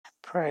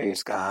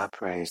Praise God,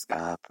 praise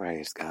God,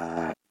 praise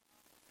God.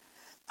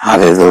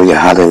 Hallelujah,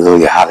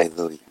 hallelujah,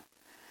 hallelujah.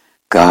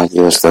 God,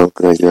 you're so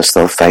good, you're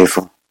so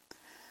faithful.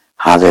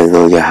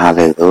 Hallelujah,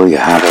 hallelujah,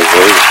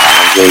 hallelujah,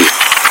 hallelujah.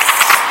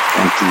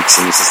 Thank you,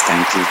 Jesus,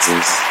 thank you,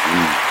 Jesus.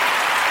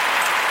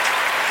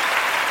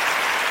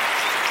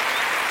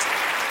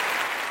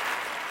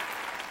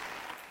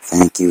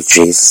 Thank you,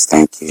 Jesus,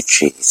 thank you,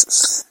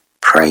 Jesus.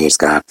 Praise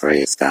God,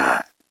 praise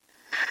God.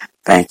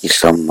 Thank you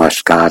so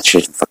much, God,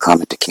 children, for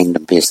coming to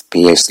Kingdom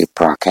BAC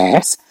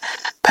broadcast,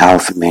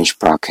 Powerful Ministry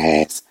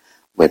broadcast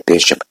with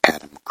Bishop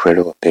Adam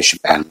Criddle, Bishop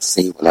Adam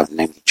C., whatever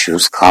name you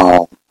choose to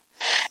call.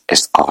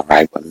 It's all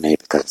right with me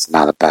because it's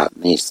not about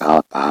me. It's all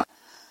about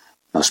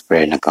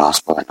spreading the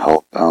gospel and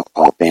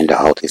obeying the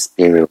Holy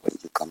Spirit. When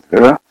you come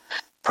here,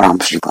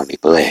 promise you're going to be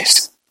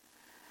blessed.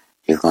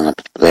 You're going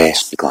to be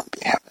blessed. You're going to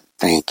be having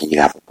thinking. You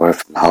have a word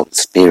from the Holy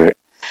Spirit.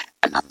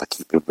 And I'm going to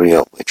keep it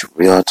real with you.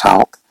 Real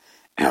talk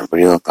and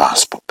real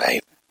gospel,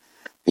 baby.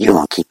 You're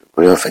going to keep it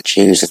real for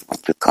Jesus when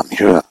you come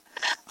here.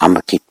 I'm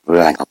going to keep it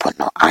real. I ain't going to put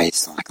no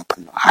ice on. I ain't going to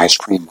put no ice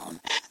cream on.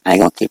 I ain't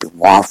going to keep it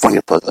warm for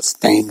you. Put a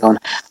sting on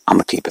it. I'm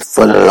going to keep it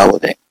fully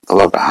loaded.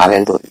 Glory,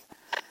 hallelujah.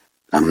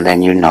 I'm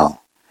letting you know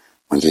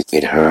when you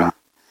get here,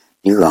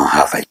 you're going to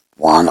have a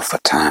wonderful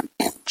time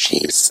in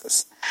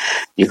Jesus.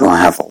 You're going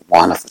to have a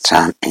wonderful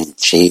time in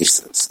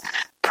Jesus.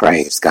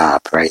 Praise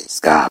God, praise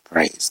God,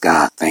 praise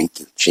God. Thank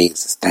you,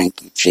 Jesus.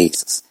 Thank you,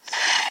 Jesus.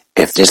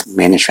 If this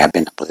ministry has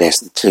been a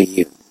blessing to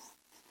you,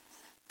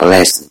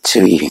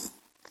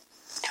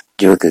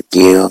 you could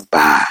give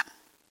by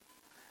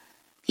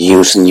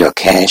using your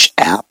cash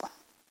app,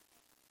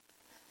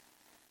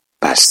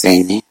 by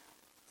sending,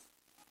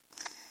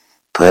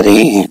 put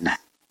in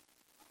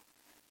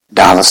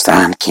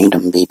 $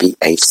 Kingdom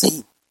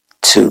BBAC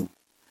 2,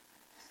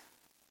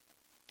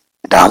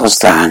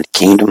 $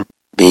 Kingdom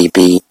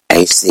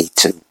BBAC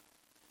 2.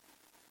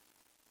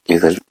 You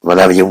could,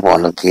 whatever you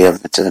want to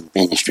give to the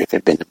ministry, if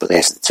it's been a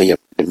blessing to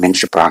the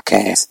ministry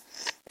broadcast,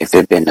 if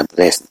it's been a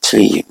blessing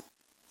to you,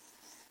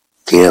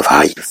 give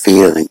how you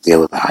feel and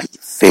give how you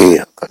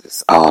feel, because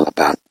it's all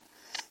about,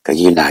 because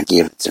you're not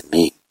giving to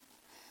me.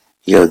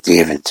 You're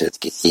giving to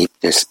keep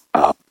this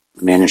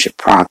ministry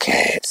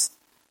broadcast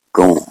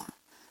going,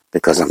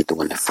 because I'm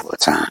doing it full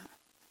time.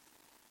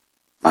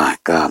 My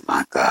God,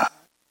 my God.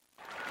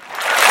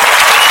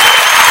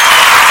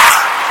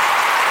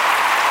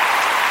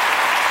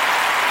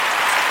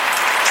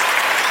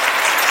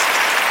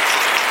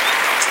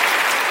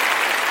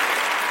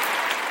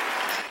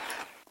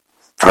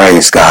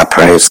 Praise God,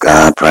 praise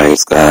God,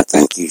 praise God.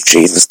 Thank you,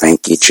 Jesus,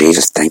 thank you,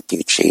 Jesus, thank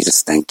you,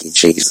 Jesus, thank you,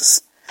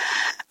 Jesus.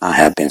 I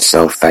have been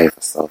so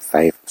faithful, so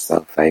faithful,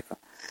 so faithful.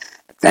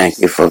 Thank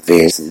you for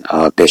visiting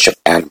Bishop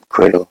Adam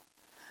Criddle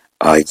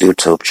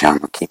YouTube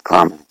channel. Keep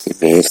coming, keep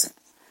visiting,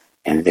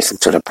 and listen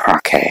to the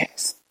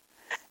podcast.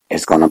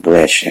 It's going to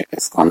bless you.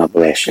 It's going to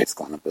bless you. It's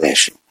going to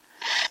bless you.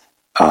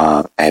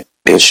 At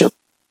Bishop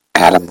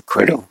Adam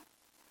Criddle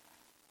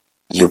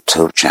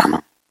YouTube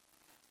channel.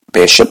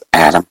 Bishop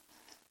Adam,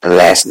 the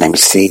last name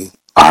is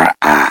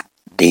CRIDDLE.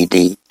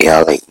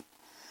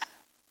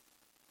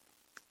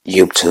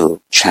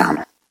 YouTube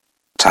channel.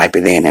 Type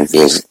it in and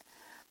visit.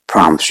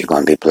 Promise you're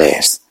going to be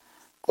blessed.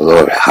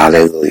 Glory,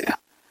 hallelujah.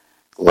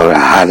 Glory,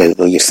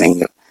 hallelujah.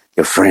 Sing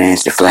your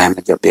friends, your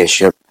family, your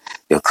bishop,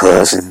 your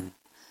cousin,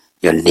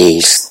 your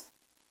niece,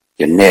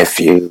 your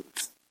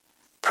nephews.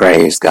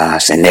 Praise God.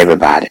 Send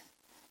everybody.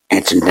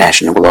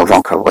 International glory. I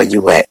don't care where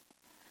you at.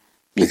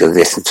 You can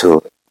listen to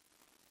it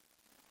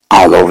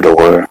all over the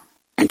world.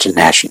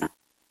 International.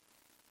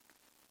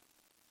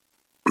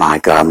 My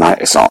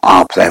God, it's on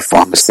all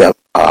platforms except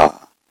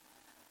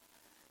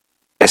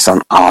it's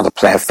on all the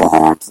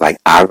platforms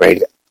like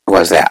iRadio,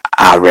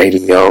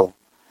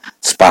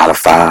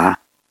 Spotify.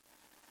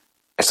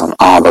 It's on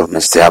all of them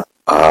except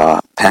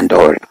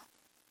Pandora.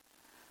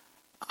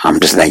 I'm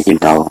just letting you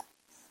know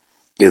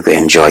you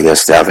can enjoy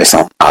yourself. It's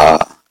on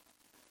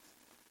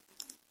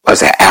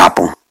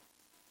Apple.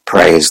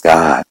 Praise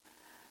God.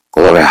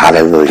 Glory,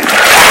 hallelujah.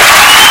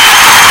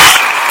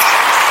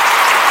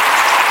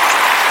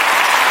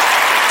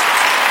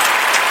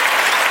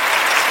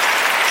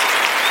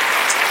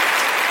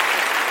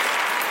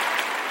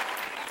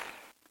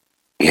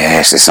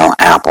 Yes, it's on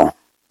Apple.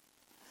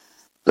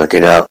 Look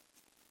it up.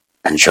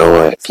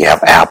 Enjoy it. If you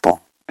have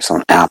Apple, it's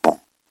on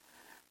Apple.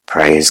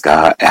 Praise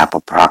God.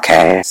 Apple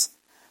Podcast.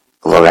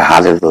 Glory,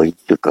 hallelujah.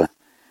 You could,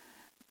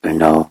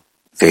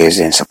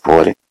 visit and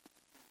support it.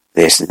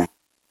 Listening.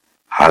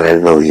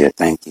 Hallelujah.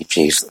 Thank you,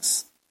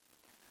 Jesus.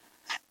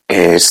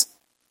 It's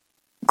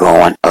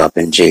going up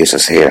in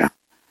Jesus here.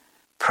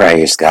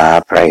 Praise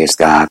God, praise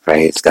God,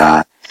 praise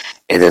God.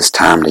 It is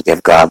time to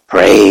give God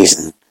praise.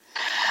 And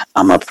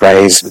I'm going to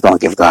praise. We're going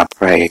to give God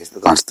praise.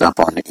 We're going to stop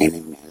on the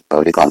enemy.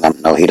 But we're going to let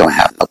him know he don't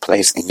have no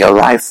place in your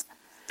life.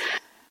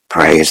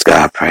 Praise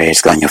God,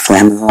 in your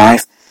family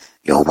life,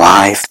 your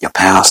wife, your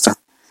pastor.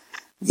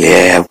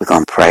 Yeah, we're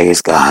going to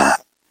praise God.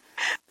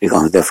 We're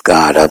going to lift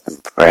God up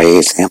and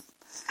praise him.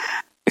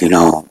 I'm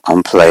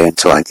going to play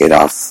until I get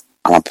off.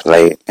 I'm going to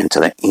play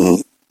until the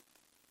end.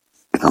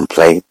 going to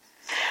play.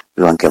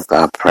 We're going to give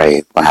God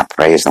praise. We're going to have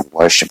praise and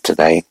worship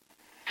today.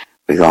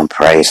 We're going to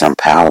praise some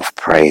powerful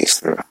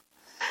praise.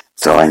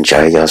 So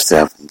enjoy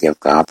yourself and give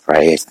God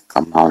praise.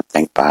 Come on,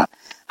 think about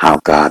how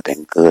God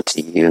been good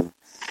to you.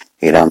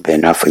 He done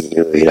been there for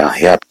you. He done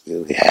helped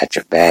you. He had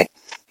your back.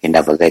 He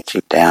never let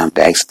you down,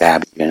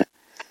 backstab you.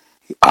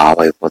 He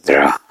always was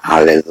there.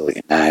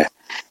 Hallelujah. Now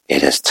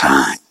it is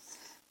time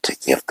to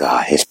give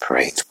God his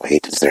praise where he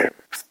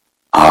deserves.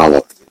 All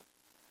of you.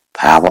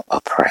 Power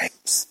of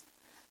praise.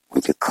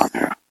 When you come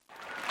here.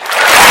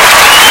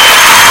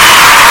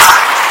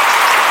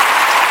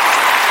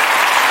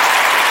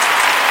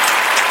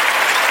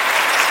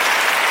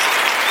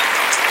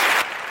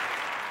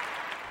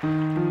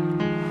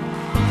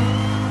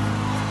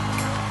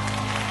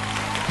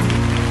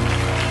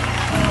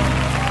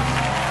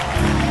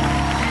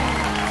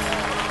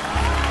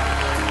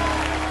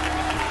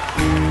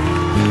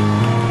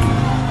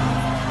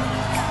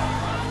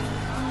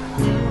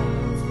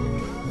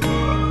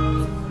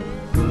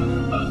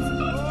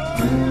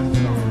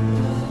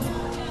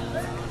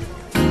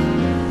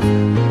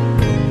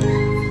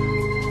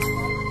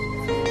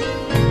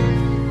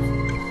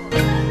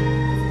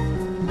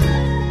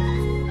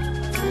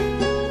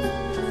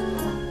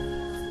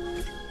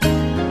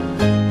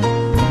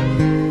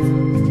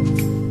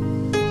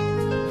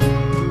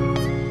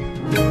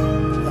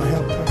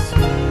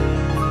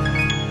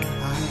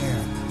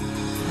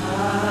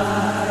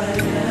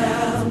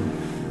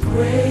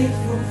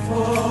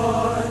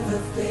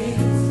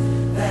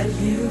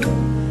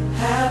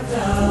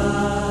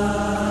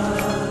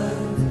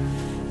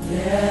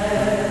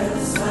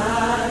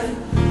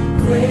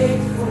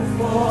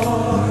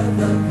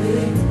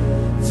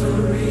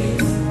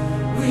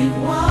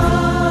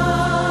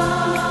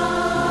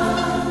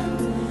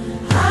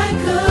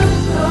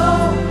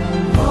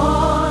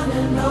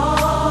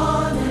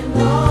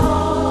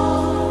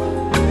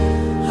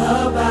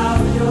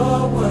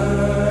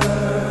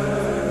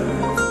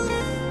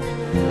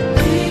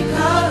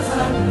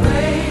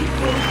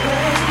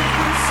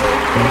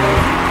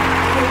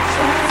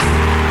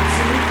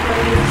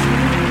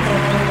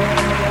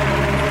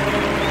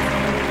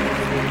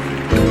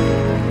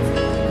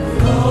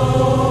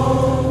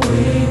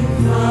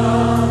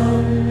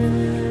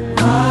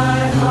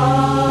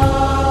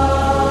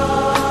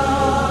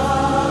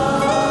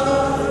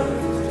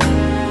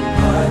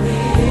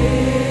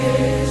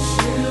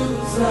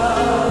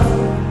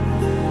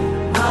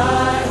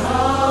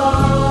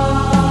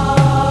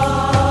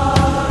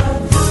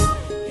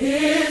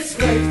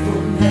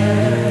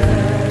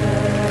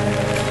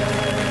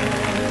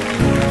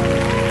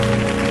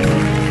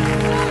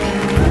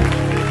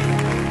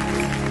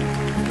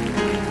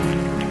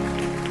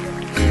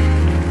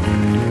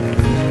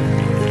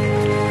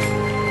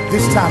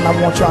 This time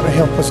I want y'all to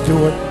help us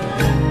do it.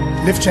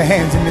 Lift your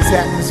hands in this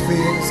atmosphere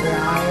and say,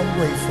 I am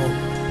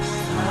grateful.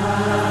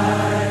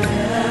 I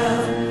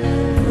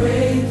am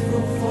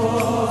grateful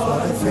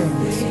for the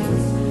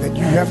things that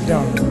you have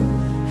done.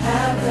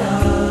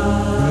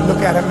 Look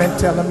at them and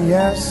tell them,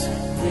 yes,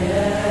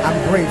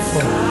 I'm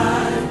grateful.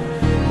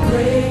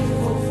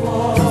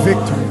 For the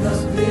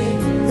victories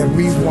that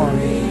we've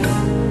won.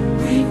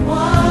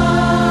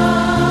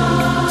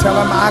 Tell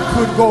them I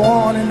could go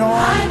on and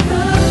on.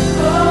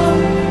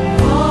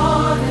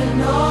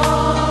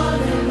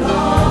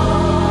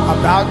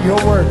 About your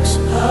works.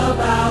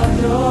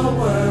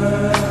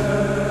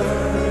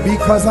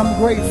 Because I'm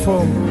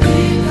grateful.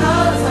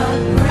 Because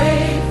I'm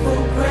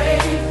grateful,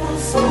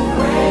 so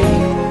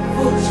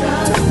grateful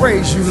just to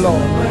praise you,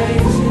 Lord.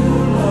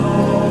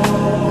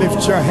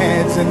 Lift your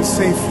hands and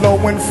say,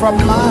 flowing from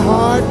my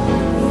heart.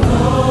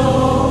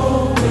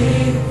 Flowing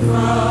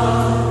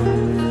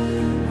from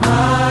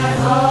my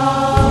heart.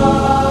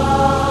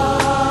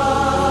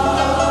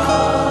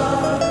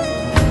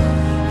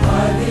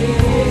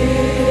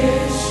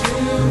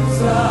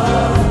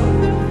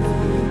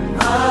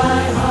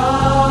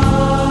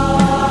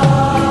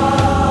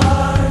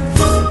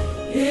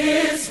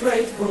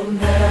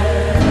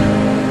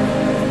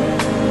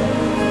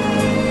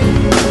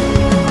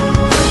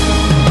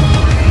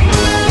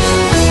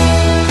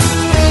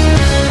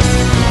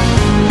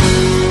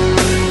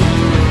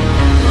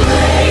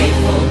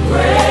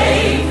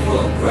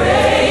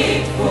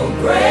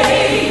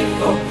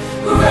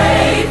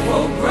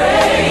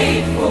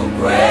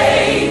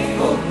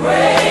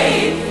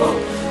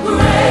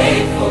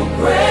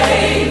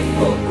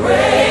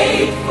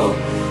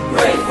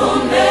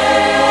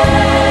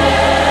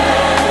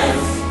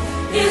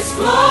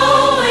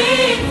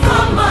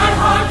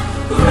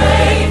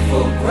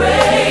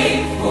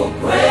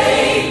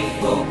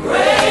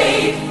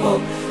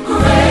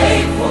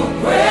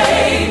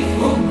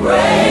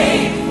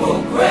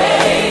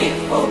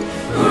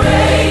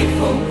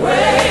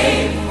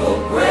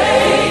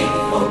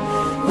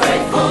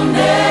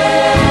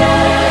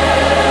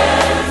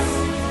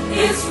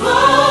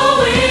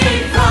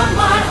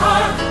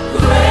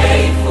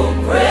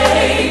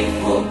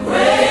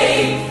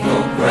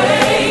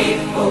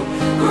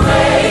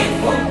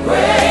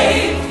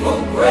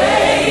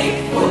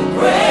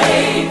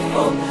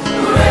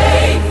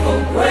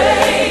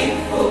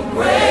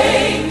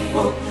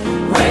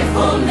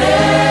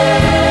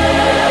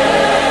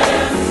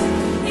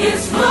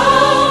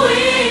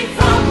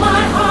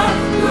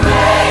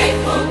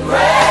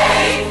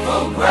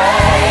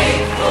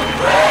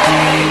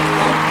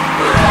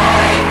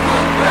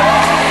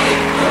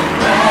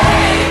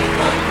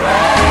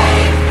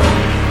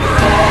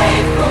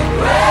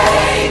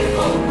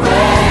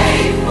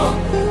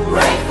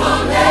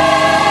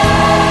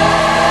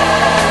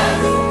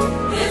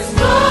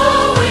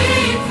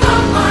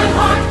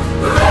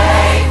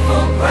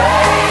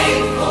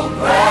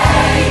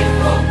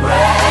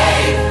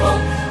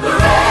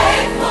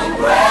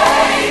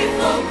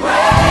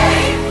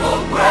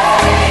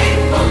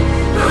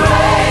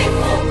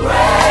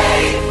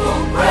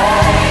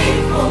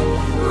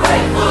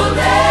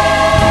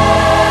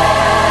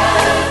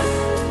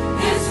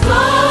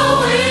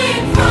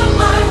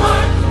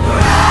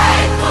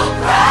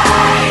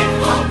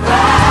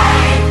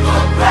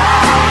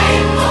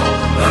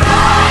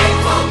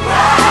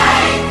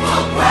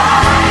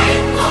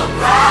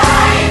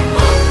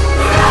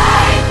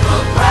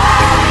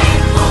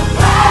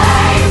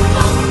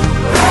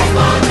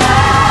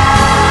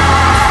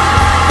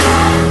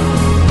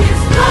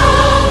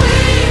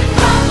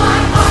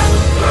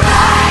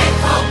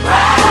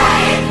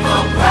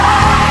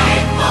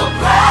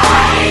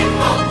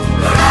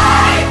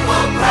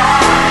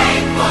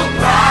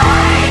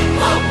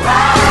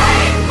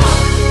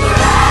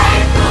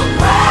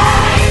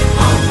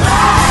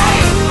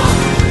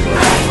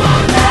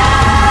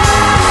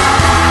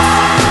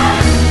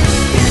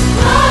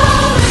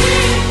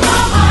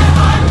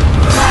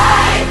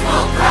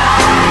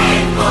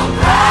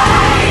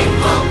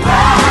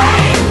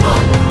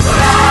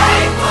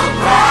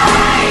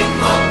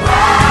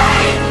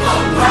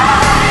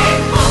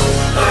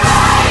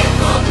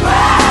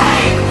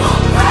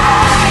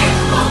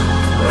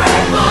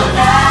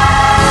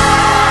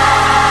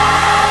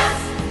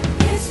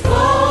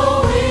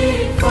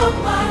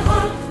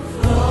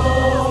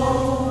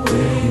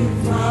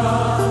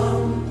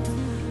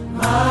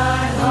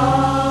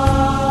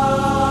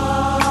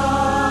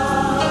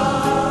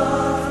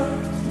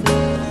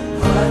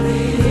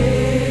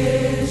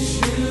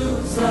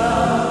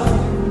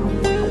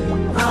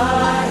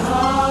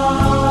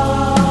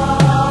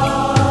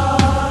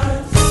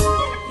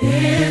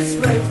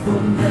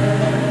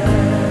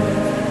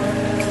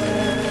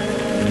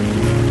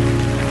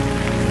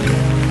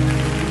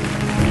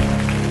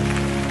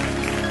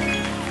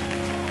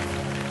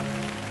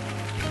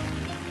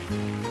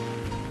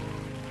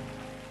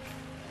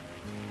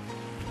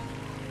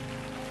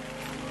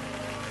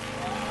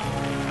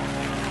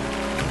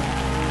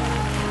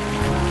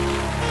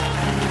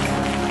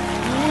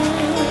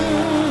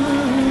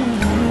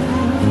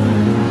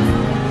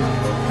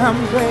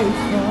 I'm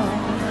grateful.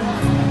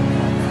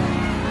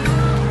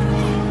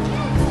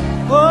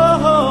 Oh,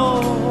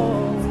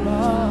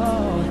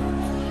 Lord,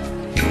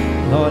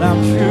 Lord,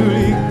 I'm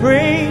truly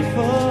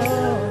grateful.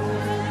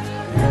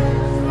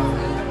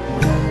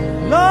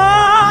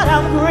 Lord,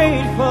 I'm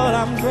grateful,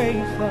 I'm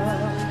grateful.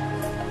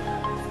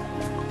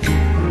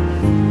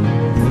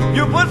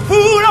 You put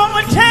food on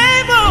the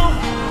table.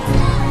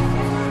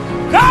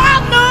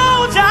 God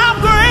knows I'm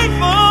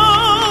grateful.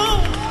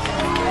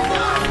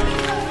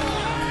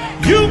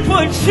 You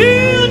put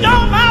shoes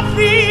on my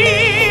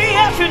feet.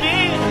 Yes, you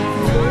did.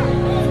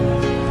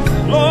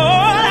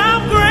 Lord,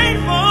 I'm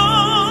grateful.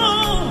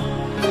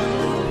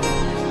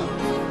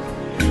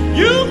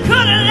 You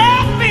could have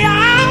left me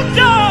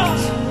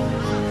outdoors.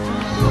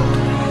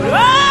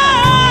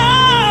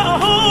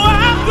 Oh,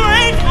 I'm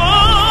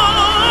grateful.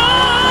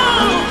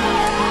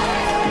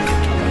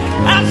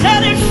 I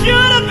said it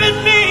should have been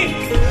me.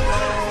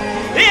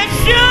 It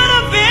should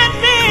have been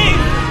me.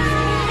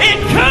 It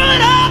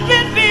could have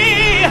been me.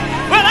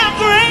 But I'm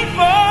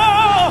grateful.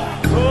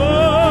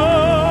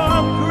 Oh,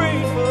 I'm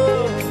grateful.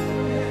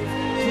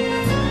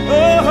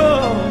 Oh,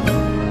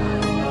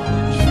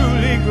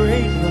 truly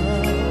grateful.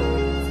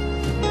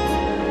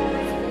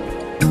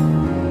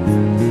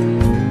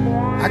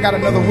 I got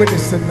another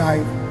witness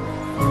tonight.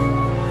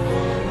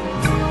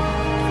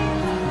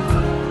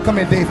 Come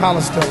here, Dave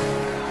Hollister.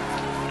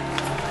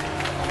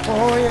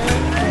 Oh, yeah.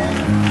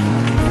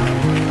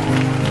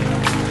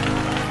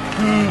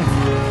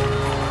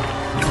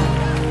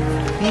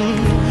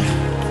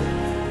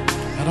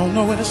 I don't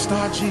know where to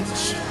start,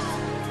 Jesus.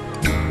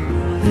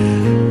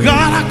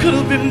 God, I could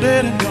have been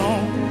dead and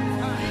gone,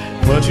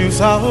 but you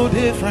saw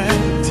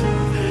different.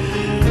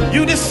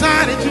 You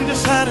decided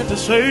to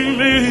save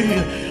me,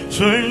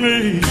 save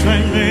me,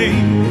 save me.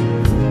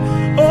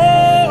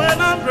 Oh,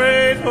 and I'm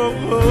grateful.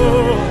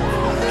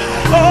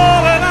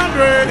 Oh, and I'm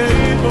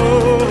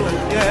grateful.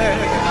 Yeah.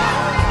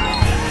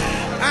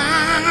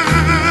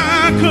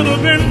 I could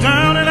have been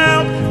down and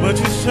out, but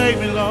you saved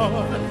me,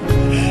 Lord.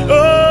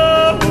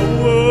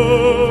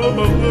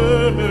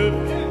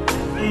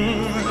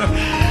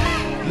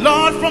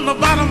 Lord, from the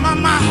bottom of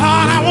my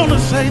heart, I want to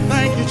say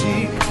thank you,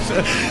 Jesus.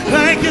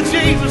 Thank you,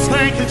 Jesus.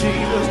 Thank you,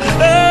 Jesus.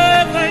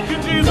 Thank you,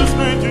 Jesus.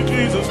 Thank you,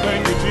 Jesus.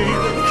 Thank you,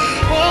 Jesus.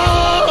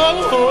 Oh,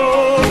 oh, oh,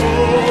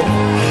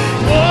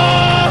 oh,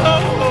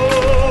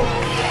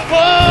 oh,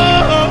 oh.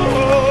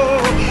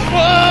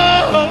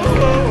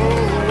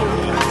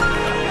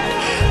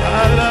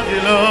 I love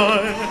you,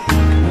 Lord.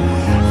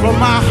 From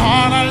my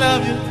heart, I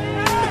love you.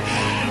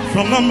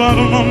 From the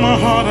bottom of my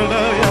heart, I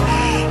love you.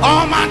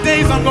 All my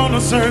days I'm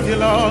gonna serve you,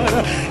 Lord.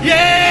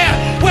 Yeah,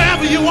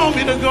 wherever you want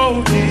me to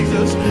go,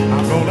 Jesus,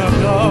 I'm gonna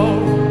go.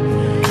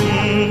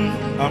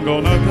 I'm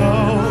gonna go.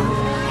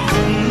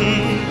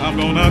 I'm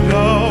gonna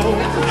go.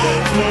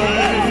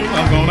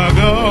 I'm gonna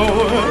go.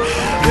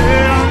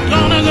 Yeah, I'm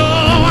gonna go.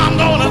 I'm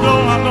gonna go.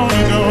 I'm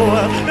gonna go.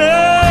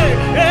 Hey,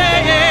 yeah,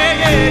 yeah,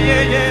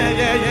 yeah, yeah,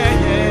 yeah,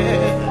 yeah,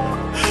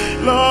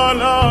 yeah. Lord,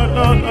 Lord,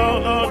 Lord, Lord,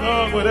 Lord,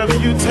 Lord, whatever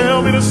you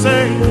tell me to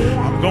say,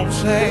 I'm gonna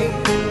say.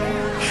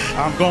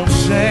 I'm gonna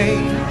say,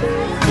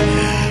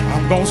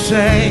 I'm gonna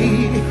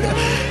say,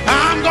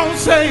 I'm gonna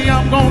say,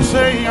 I'm gonna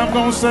say, I'm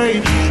gonna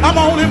say, I'm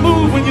only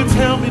move when you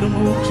tell me to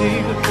move,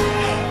 Jesus.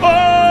 Oh,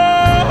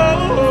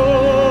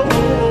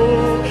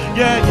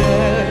 yeah,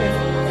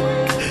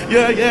 yeah,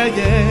 yeah, yeah,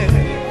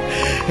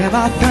 yeah. And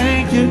I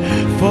thank you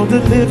for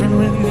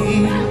delivering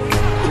me,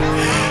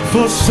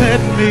 for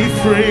setting me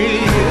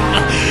free,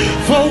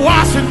 for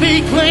washing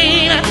me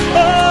clean,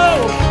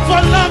 oh,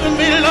 for loving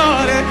me,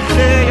 Lord.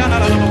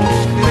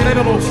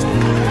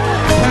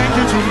 Thank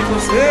you,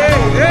 Jesus. Hey,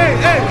 hey,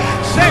 hey.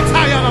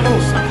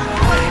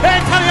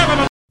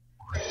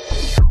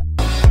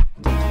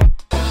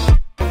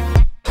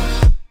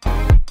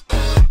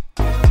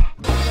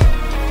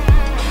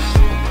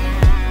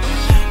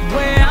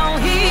 Well,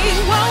 he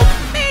woke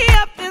me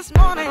up this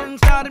morning,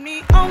 started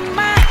me on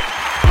my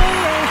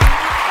way,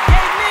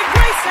 gave me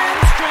grace and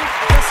strength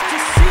just to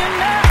see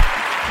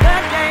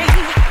another day.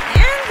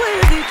 And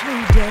with each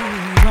new day,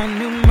 on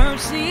new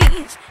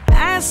mercies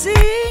I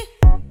see.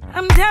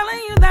 I'm telling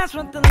you, that's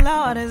what the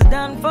Lord has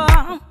done for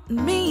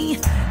me.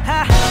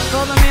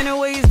 For the many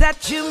ways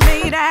that you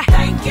made, I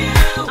thank you,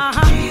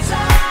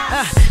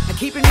 Jesus.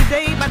 Keeping you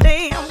day by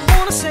day, I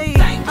wanna say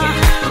thank you,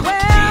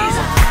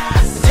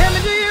 Jesus. Tell me,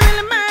 do you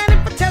really mind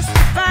if I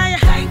testify?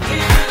 Thank you,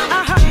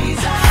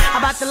 Jesus.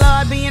 About the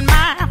Lord being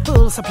my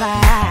full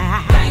supply.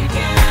 Thank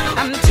you,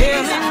 I'm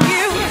telling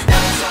you, He's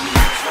done so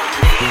much for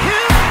me.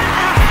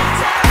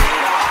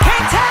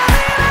 Can't tell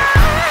it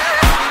all.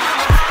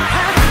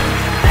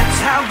 That's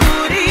how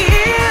good He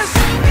is.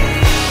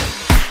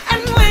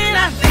 And when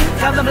I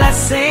think of the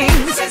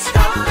blessings it's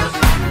gonna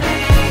from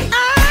me,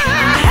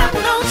 I have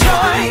no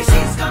choice.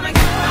 He's gonna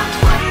get my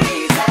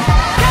praise.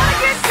 Gotta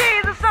get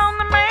Jesus on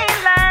the main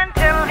line.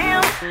 Tell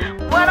Him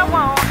what I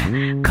want.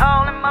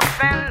 Call Him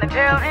up and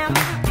tell Him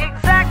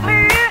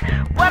exactly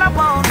what I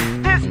want.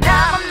 This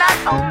time I'm not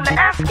only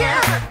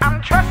asking,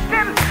 I'm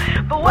trusting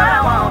for what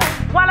I want.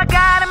 While I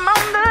got Him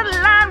on the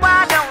line,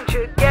 why don't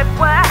you get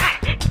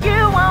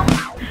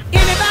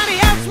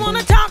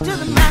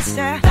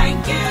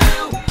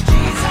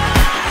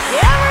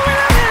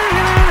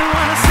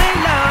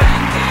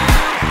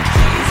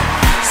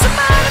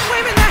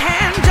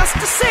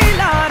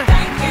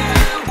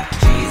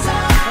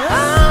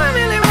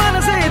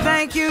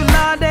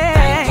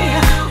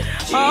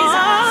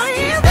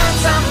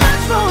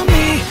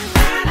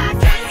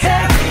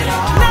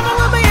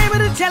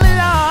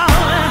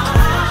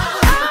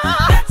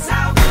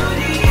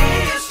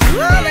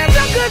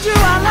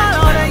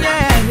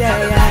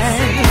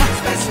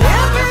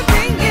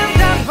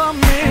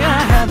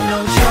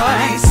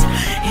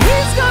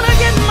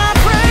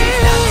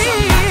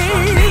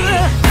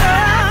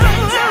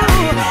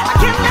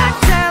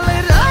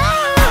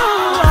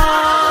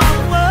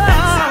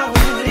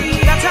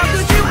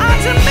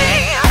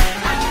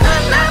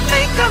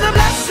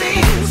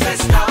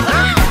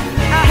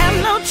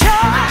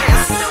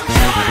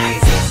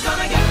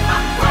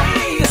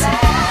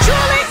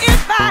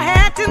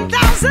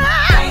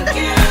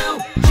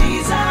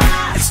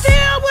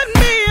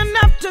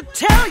to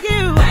tell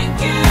you,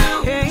 thank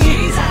you, hey,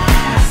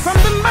 Jesus. From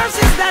the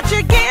mercies that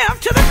you give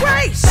to the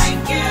grace.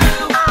 Thank you,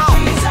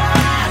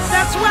 Jesus.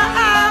 That's why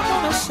I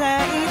want to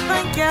say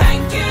thank you.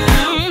 Thank you,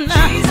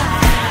 Jesus.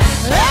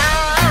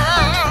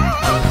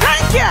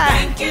 Thank you.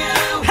 Thank you,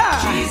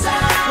 Jesus.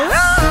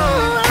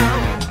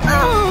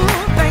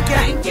 Thank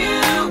you. Thank you,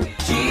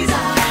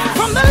 Jesus.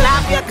 From the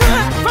love you're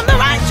good, from the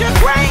right you're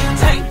great.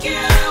 Thank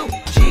you,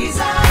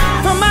 Jesus.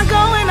 From my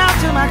going out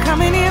to my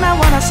coming in, I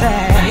want to say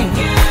thank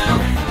you.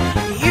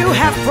 You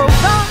have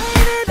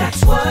provided.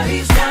 That's what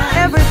He's done.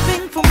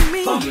 Everything for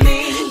me. For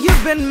me.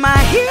 You've been my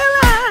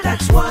healer.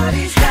 That's what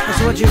He's done.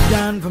 That's what you've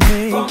done for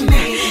me. For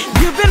me.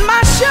 You've been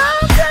my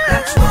shelter.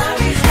 That's what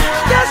He's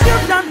done. Yes,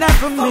 you've done that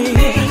for me.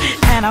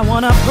 And I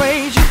want to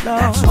praise you,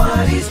 Lord. That's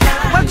what He's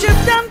done. What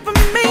you've done for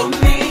me. For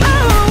me.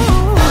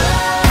 Oh,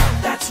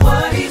 that's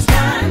what He's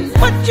done.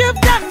 What you've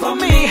done for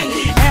me.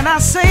 And I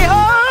say,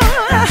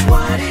 oh, that's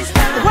what He's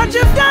done. What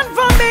you've done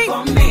for me.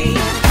 For me.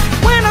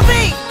 When I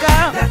think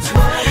of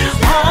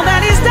all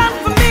that He's done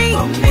for me,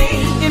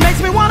 it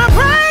makes me want to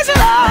praise you,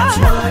 Lord. That's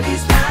what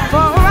He's done.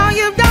 For all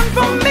you've done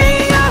for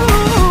me.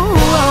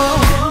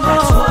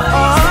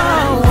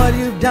 What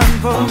you've done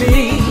for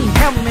me.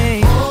 Help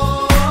me.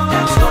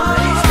 That's what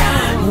He's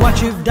done. What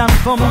you've done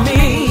for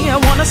me. I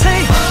want to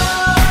say,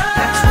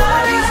 that's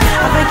what He's done.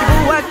 I thank you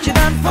for what you've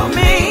done for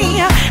me.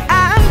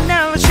 I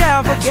never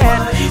shall forget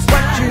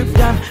what you've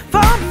done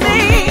for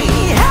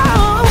me.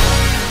 Oh,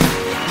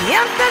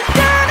 yeah,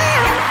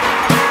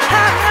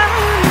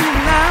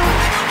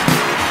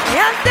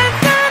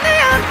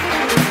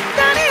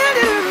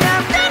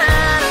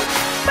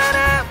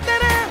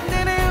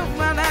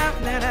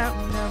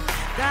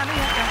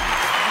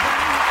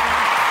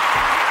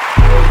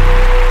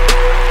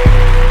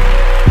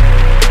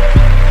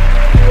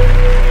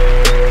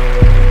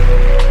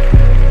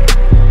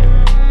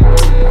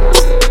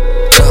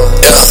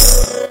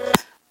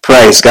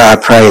 Praise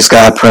God, praise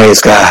God,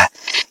 praise God.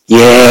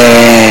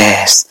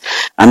 Yes.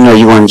 I know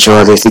you want to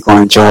enjoy this. You're going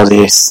to enjoy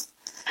this.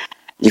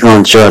 You're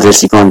going to enjoy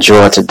this. You're going to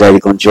enjoy it today. You're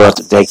going to enjoy it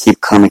today.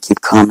 Keep coming, keep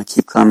coming,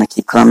 keep coming,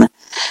 keep coming.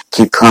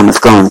 Keep coming. It's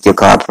going to give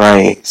God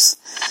praise.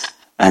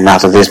 And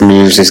after this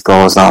music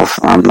goes off,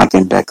 I'm not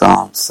getting back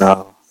on.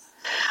 So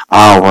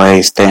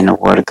always stay in the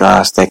Word of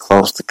God. Stay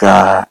close to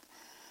God.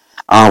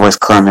 Always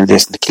come and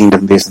listen to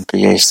Kingdom Business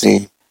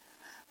PAC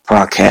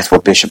broadcast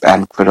with Bishop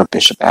Adam Critter,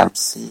 Bishop Adam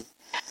C.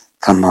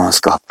 Come on, let's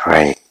go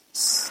praise.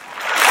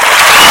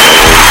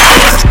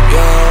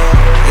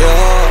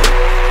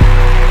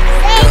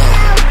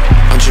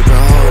 I'm dripping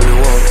holy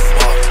water.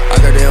 I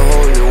got that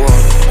holy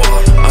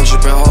water. I'm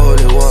dripping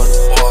holy water.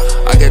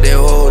 I got that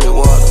holy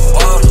water.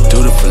 Do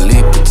the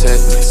Philippe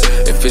protect me.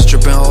 If it's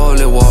dripping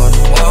holy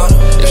water.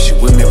 If she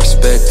with me,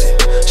 respect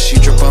it. She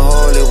dripping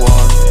holy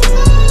water.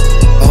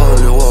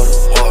 Holy water.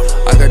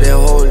 I got that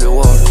holy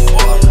water.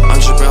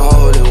 I'm dripping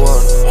holy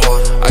water.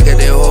 I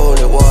got that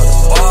holy water.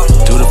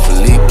 Do the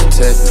Philippe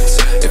protect me.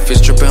 If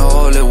it's dripping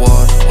holy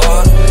water.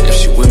 If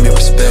she with me,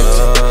 respect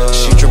it.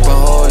 She dripping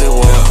holy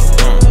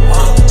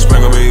water.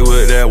 Sprinkle me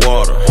with that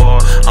water.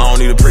 I don't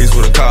need a priest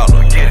with a collar.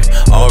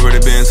 Already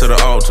been to the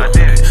altar.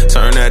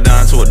 Turn that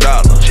down to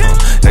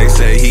 $1. They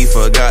say he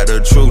forgot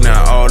the truth.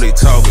 Now all they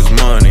talk is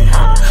money.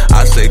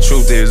 I say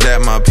truth is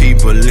that my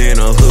people in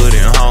the hood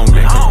and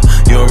hungry.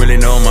 You don't really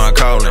know my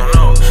calling.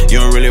 You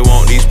don't really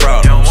want these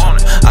problems.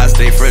 I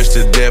stay fresh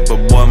to death,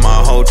 but boy,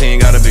 my whole team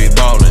gotta be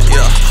ballin'.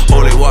 Yeah,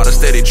 holy water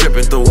steady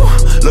dripping through.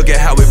 Look at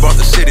how we brought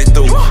the city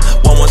through.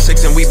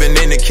 116 and we been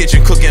in the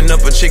kitchen cooking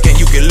up a chicken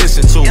you can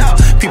listen to.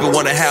 People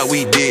wonder how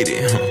we did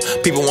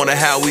it. People wonder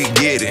how we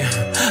get it.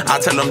 I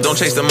tell them don't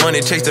chase the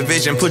money, chase the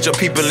vision. Put your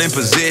people in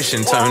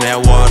position. Turn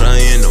that water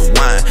into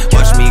wine.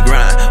 Watch me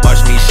grind,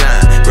 watch me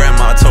shine.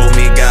 Grandma told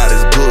me God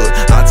is good.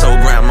 I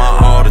told grandma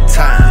all the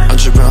time. I'm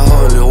dripping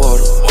holy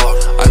water.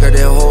 I got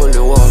that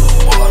holy water.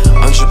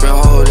 I'm dripping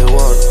holy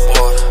water.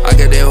 I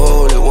got that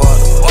holy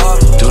water.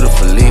 Do the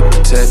Philippe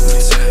protect me.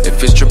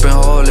 If it's dripping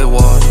holy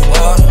water.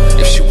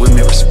 If she with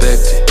me,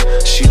 respect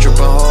it. She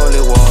dripping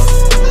holy water.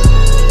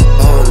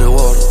 Holy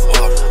water.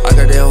 I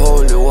got that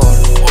holy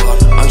water.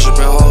 I'm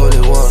dripping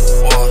holy water.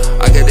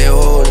 I got that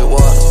holy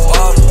water.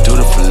 Do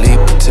the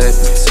Philippe protect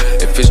me.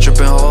 If it's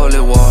dripping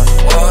holy water.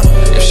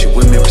 If she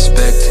with me,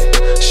 respect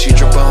it. She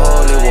dripping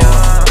holy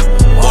water.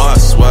 Boy, I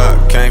swear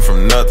I came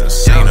from nothing.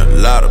 Seen a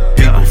lot of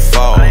people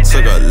fall.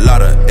 Took a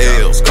lot of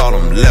L's, call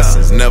them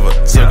lessons. Never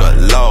took a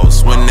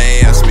loss. When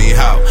they ask me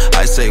how,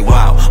 I say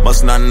wow.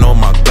 Must not know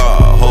my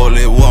God.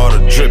 Holy water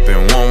dripping.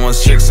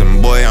 116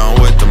 and boy, I'm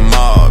with the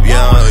mob.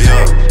 Yeah,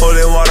 yeah.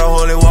 Holy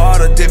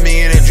water, dip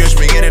me in it, drench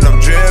me in it, I'm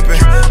dripping.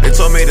 They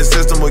told me the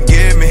system would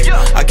give me.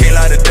 I can't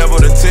lie the devil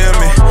to tell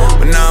me.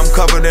 But now I'm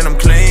covered and I'm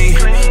clean.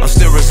 I'm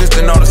still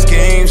resisting all the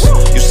schemes.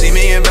 You see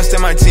me invest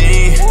in my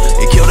team.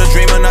 It killed the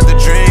dreamer, not the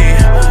dream.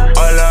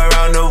 All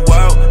around the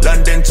world,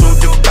 London to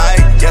Dubai.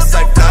 Yes,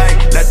 I fly.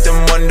 Let them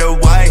wonder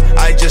why.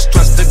 I just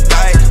trust the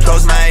guy.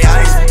 Close my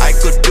eyes. I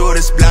could do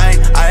this blind.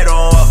 I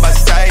don't walk by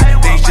sight.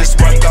 Things just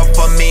work out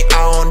for me.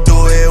 I don't do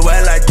it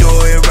well. I do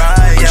it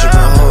right. I'm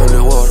dripping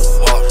holy water.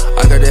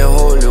 I got that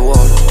holy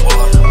water.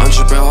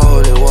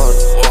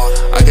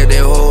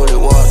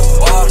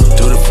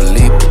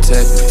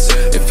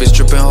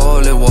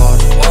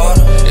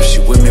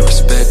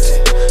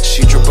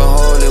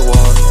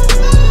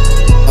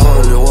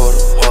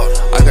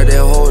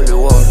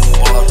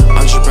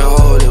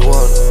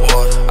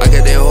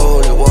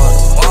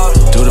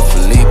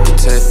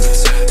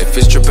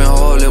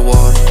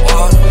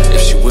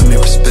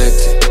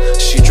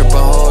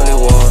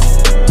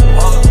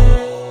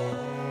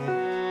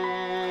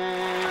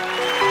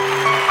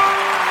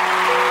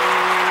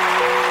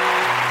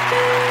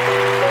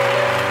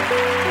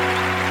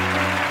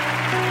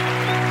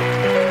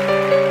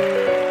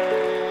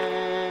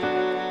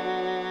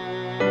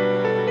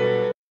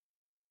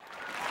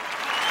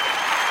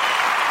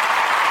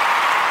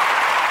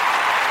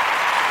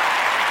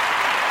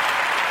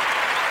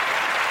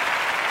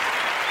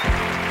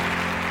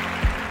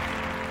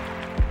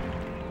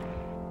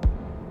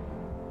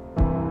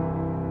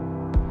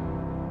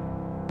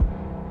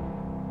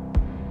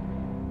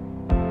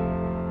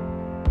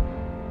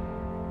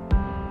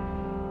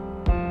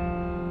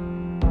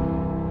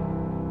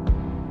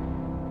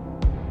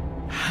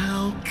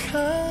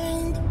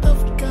 kind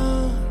of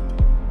God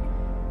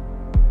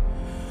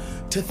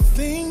to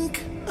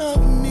think of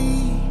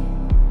me,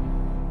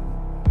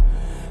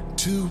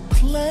 to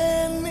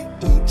plan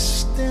each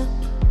step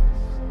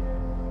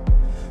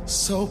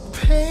so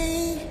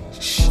patiently,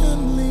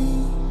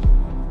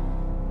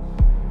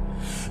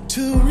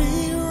 to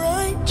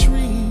rewrite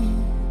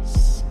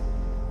dreams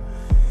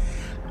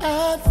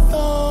I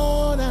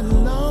thought I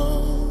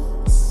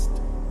lost.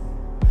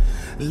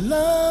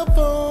 Love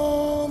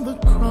on the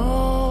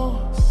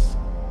cross,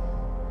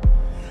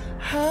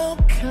 how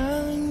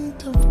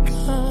kind of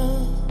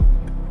God,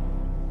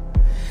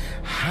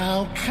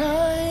 how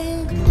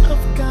kind of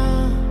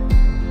God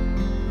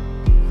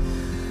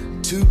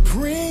to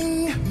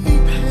bring me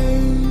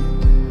pain,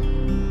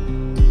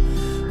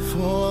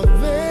 for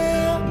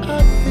there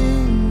are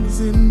things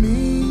in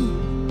me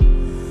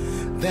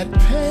that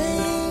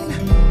pain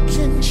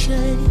can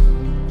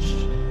change.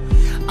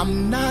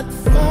 I'm not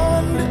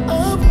fond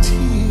of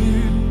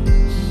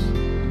tears,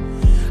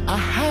 or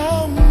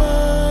how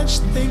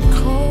much they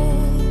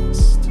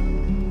cost,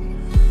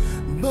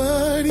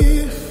 but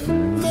if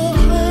the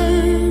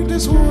hurt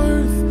is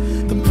worth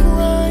the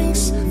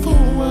price for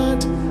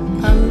what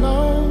I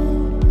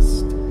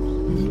lost,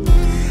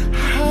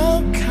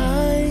 how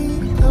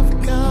kind of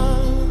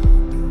God,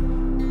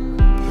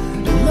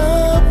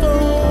 love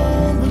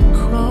on the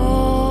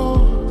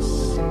cross,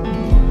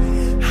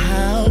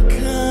 how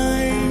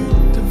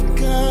kind of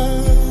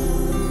God,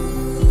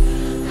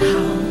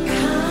 how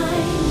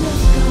kind of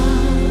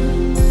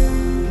God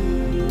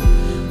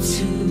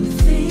to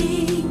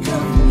think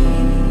of me,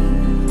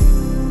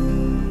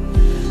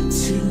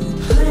 to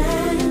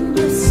plan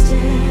my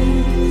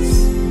steps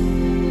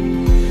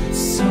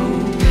so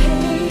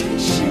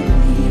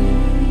patiently,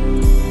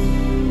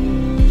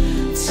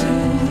 to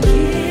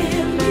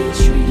give me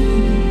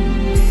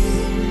dreams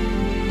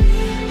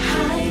I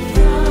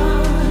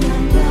thought I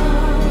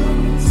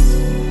lost.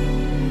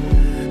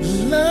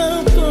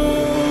 Love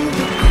on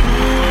the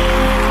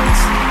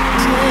cross,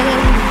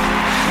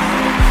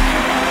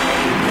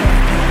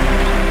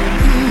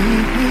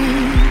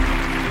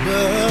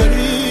 but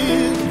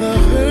if the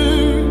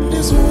hurt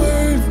is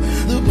worth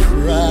the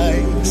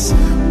price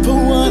for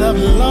what I've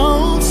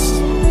lost,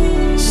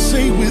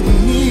 say with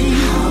me,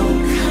 how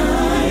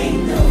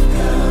kind of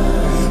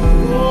God,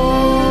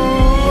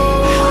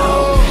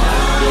 how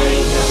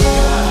kind of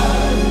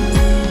God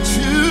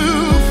to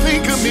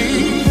think of me,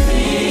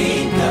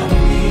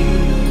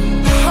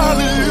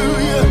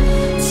 hallelujah,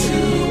 to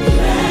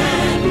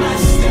plan my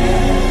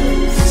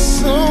steps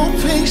so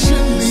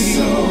patiently,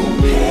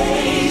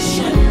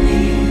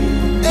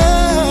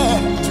 yeah,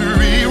 to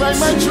rewrite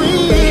my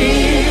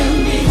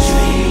dreams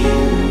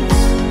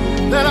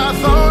that I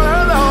thought I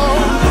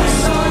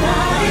lost.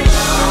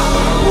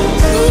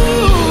 Ooh,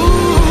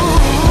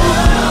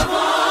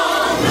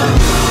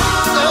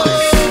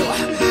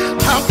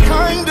 how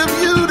kind of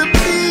you to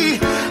be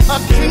a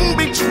king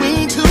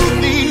between two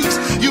thieves.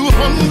 You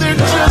hung there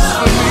just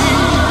for me.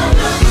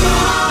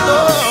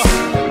 Oh,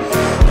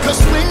 'cause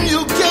when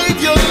you gave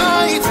your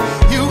life,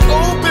 you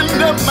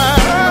opened up my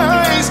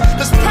eyes.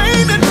 There's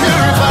pain that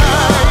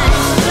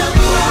purifies.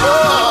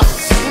 Oh,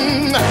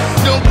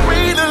 no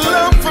greater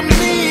love for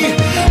me.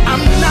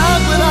 I'm not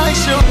what I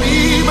shall be,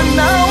 but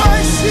now I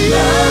see.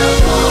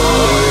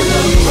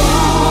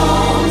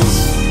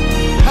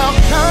 How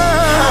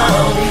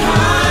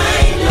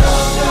kind of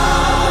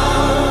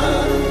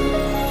God.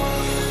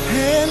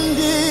 And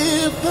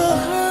if the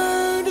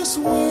hurt is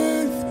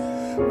worth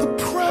the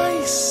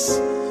price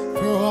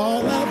for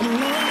all I've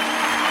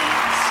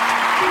lost,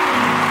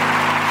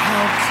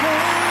 how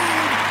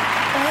kind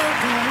of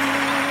God.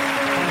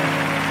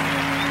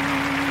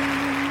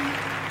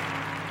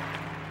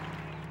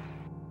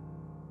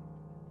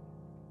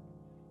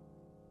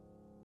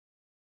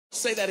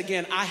 Say that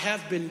again. I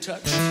have been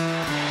touched. Put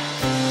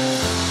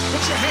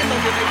your hand on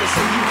your neighbor.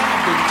 Say you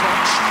have been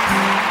touched.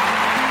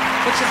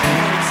 Put your hand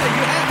on it. Say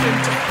you have been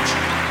touched.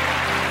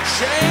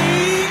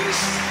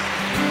 Changed,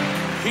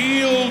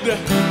 healed.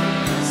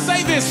 Say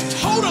this,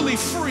 totally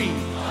free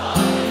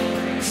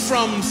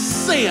from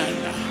sin.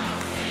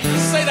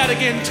 Say that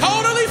again.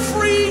 Totally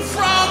free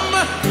from.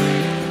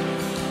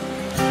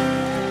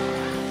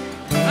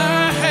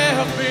 I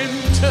have been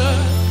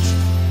touched,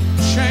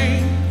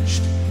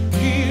 changed,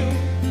 healed.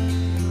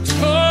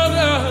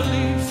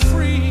 Totally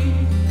free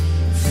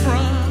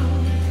from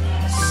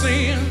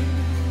sin.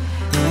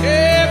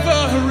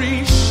 Every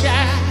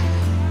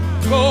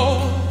shackle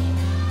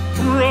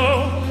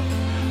broke.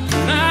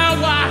 Now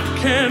I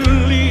can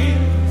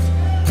live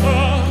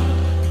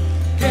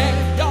again.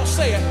 Y'all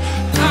say it.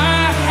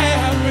 I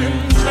have been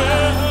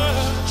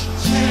touched,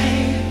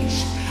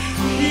 changed,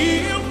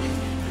 healed.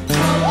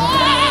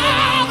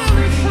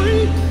 Totally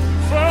free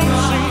from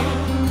sin.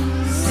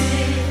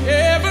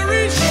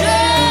 Every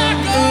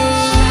shackle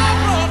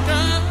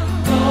broken.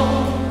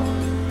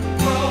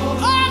 Oh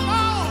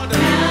Lord,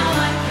 now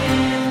I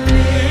can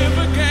live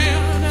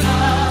again.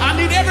 I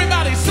need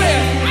everybody.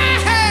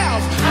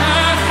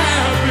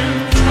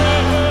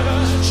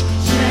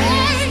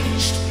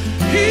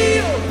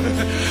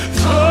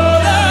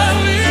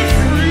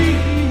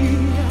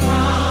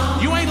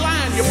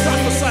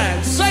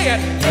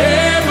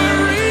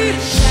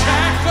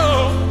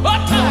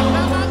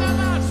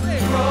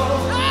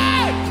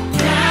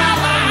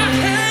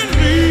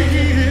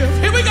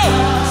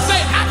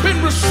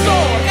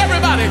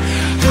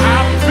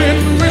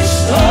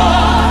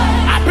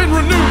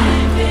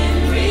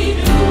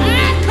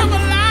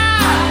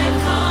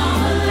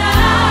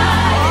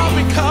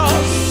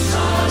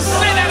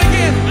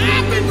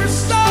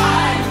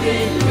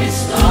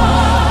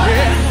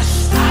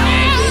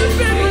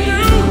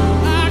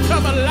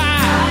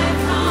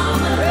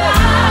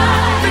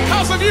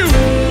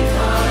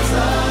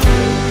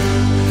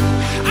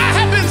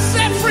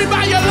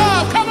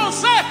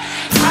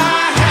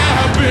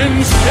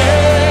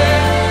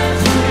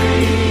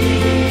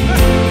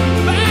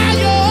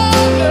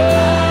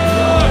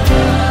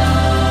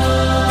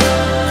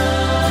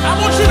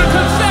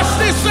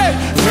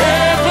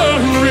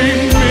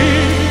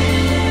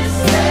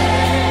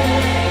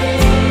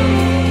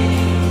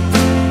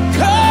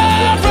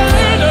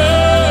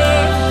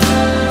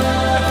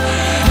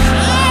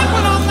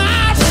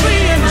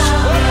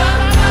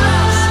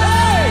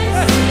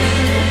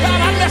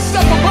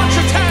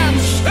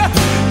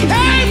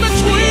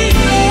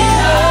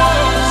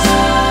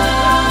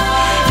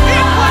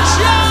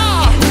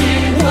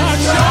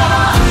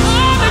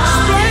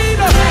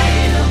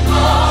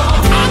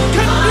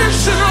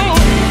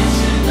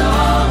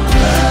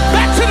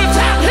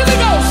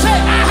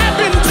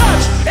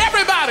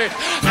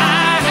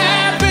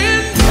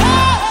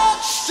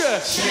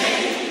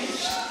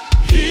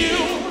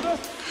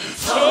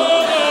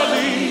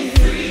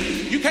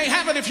 can't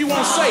have it if you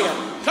won't say it.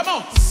 Come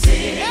on.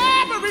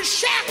 Every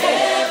shackle.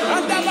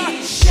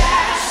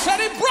 Said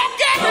he broke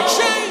every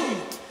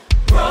chain.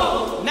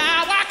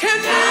 Now I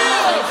can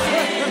live.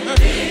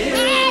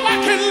 Now I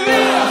can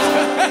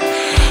live.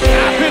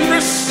 I've been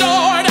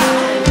restored.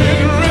 I've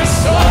been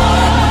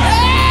restored.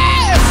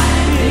 Yes.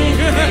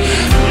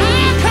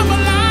 I come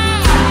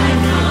alive.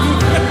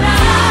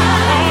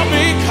 All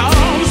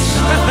because.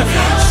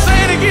 Say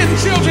it again,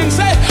 children.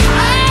 Say,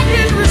 I've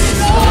been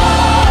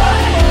restored.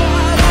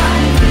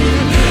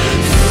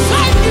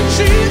 Thank you,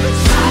 Jesus.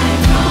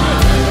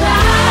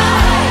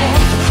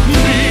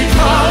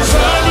 Because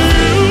of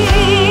you,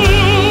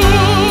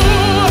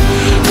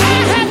 I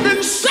have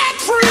been set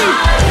free.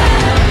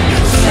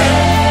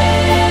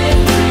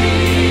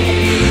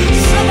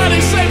 Somebody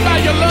say, by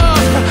your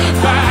love,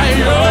 by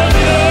your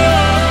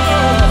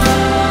love.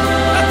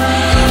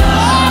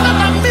 All of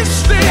my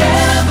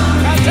mistakes.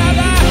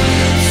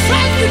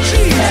 Thank you,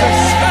 Jesus.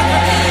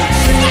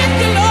 Thank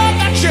you, Lord,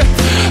 that you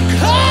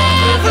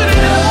covered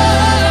it up.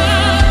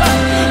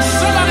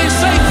 Somebody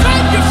say,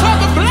 thank you for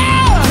the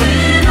blood.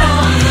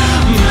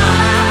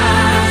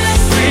 My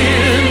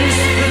sins,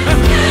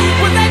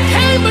 when they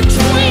came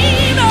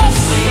between us.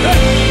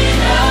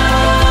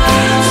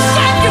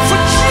 Thank you for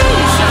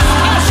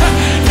Jesus.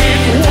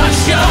 It was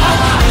your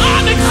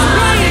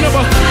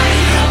unexplainable,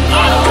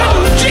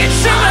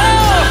 unconditional.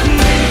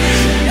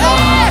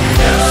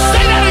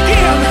 Say that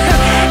again.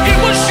 It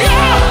was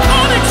your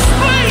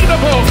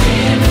unexplainable,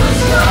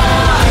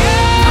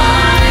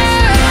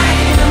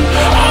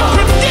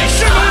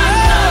 unconditional.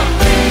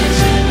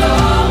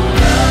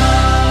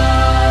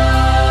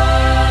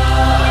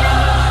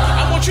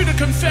 I want you to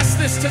confess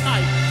this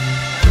tonight.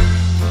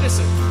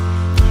 Listen.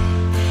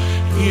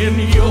 In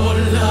your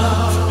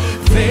love,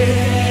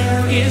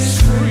 there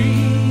is freedom.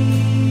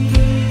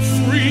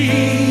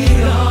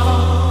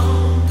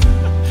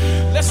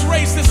 Let's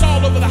raise this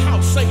all over the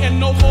house. Say, and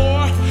no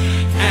more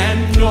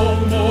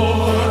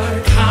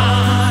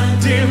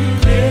condemnation.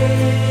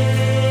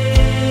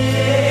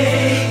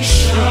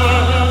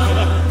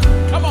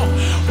 Come on,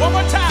 one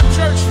more time,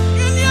 church.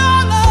 In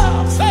your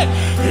love, say,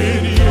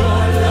 in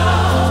your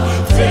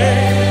love,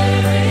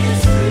 there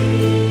is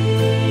freedom.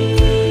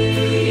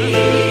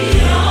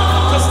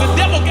 Because the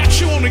devil got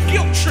you on a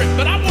guilt trip,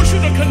 but I want you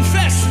to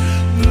confess,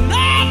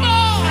 no more.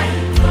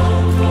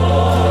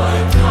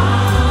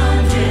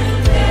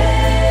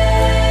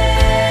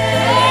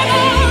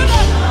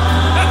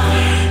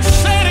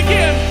 Say it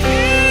again.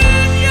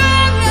 In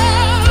your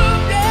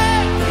love,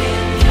 yeah. In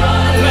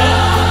your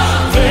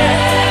love,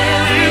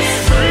 there is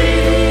freedom.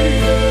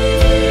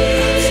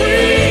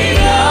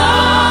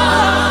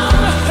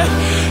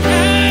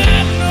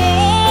 And no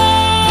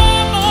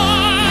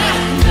more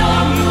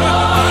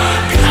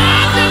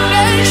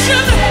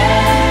condemnation.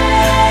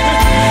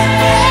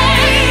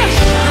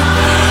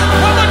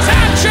 One more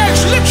time, church.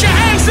 Lift your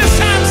hands this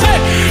time. Say,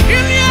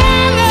 in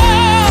your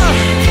love.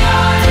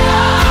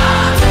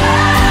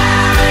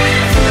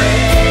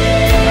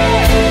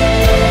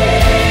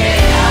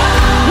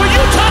 Will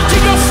you talk to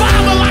your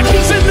father like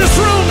he's in this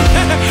room?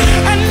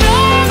 And no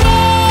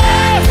more.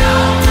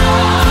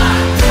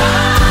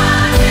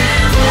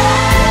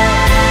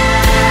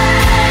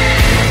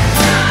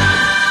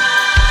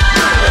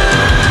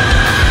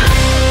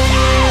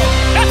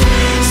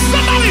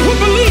 Somebody who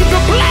believes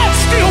the blood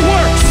still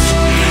works.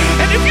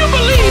 And if you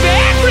believe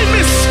every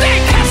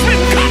mistake has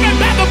been covered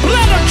by the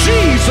blood of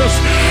Jesus,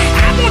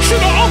 I want you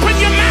to open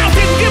your mouth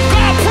and give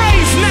God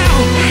praise now.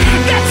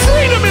 That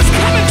freedom is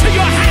coming to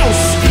your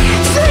house.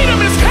 Freedom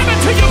is coming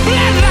to your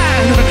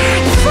bloodline.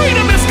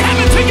 Freedom is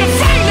coming to your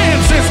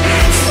finances.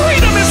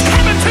 Freedom is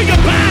coming to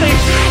your body.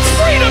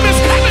 Freedom is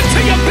coming to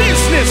your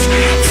business.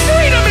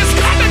 Freedom is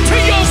coming to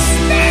your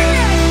spirit.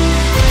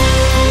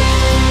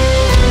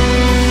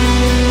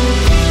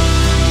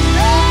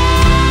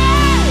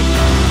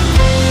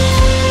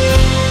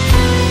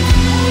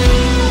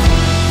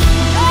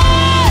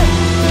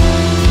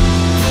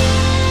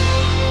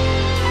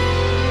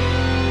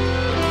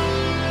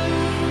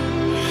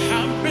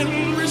 I've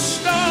been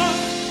restored.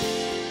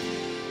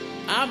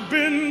 I've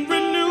been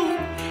renewed.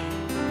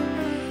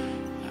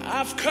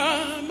 I've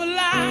come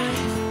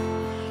alive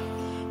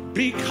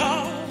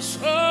because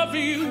of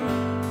you.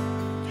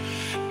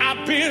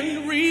 I've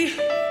been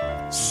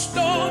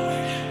restored.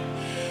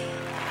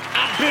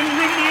 I've been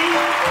renewed.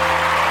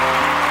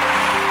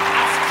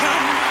 I've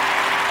come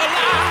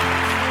alive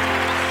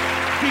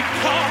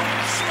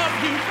because of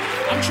you.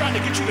 I'm trying to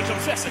get you to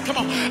confess it. Come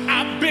on.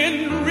 I've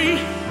been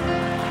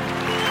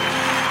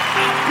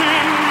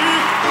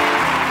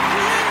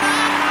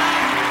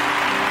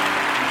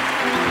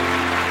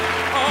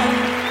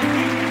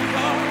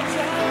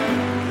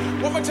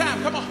one more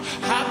time, come on.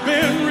 I've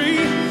been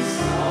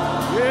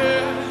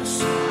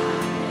yes.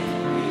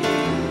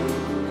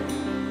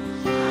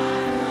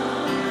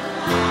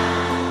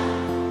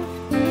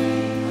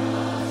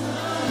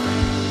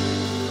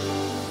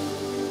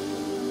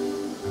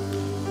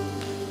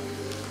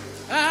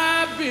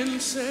 I've been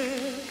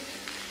set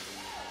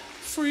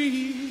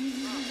free.